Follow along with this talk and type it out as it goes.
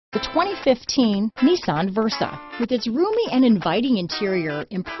The 2015 Nissan Versa. With its roomy and inviting interior,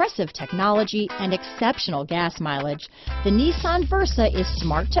 impressive technology, and exceptional gas mileage, the Nissan Versa is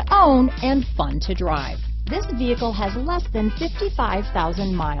smart to own and fun to drive. This vehicle has less than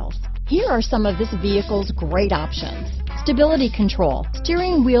 55,000 miles. Here are some of this vehicle's great options: stability control,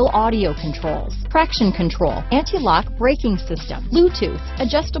 steering wheel audio controls, traction control, anti-lock braking system, Bluetooth,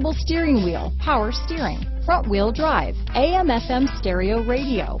 adjustable steering wheel, power steering, front wheel drive, AM/FM stereo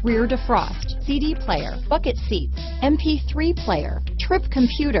radio, rear defrost, CD player, bucket seats, MP3 player, trip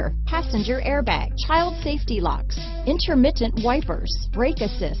computer, passenger airbag, child safety locks, intermittent wipers, brake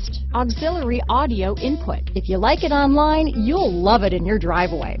assist, auxiliary audio input. If you like it online, you'll love it in your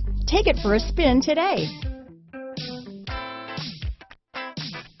driveway. Take it for a spin today.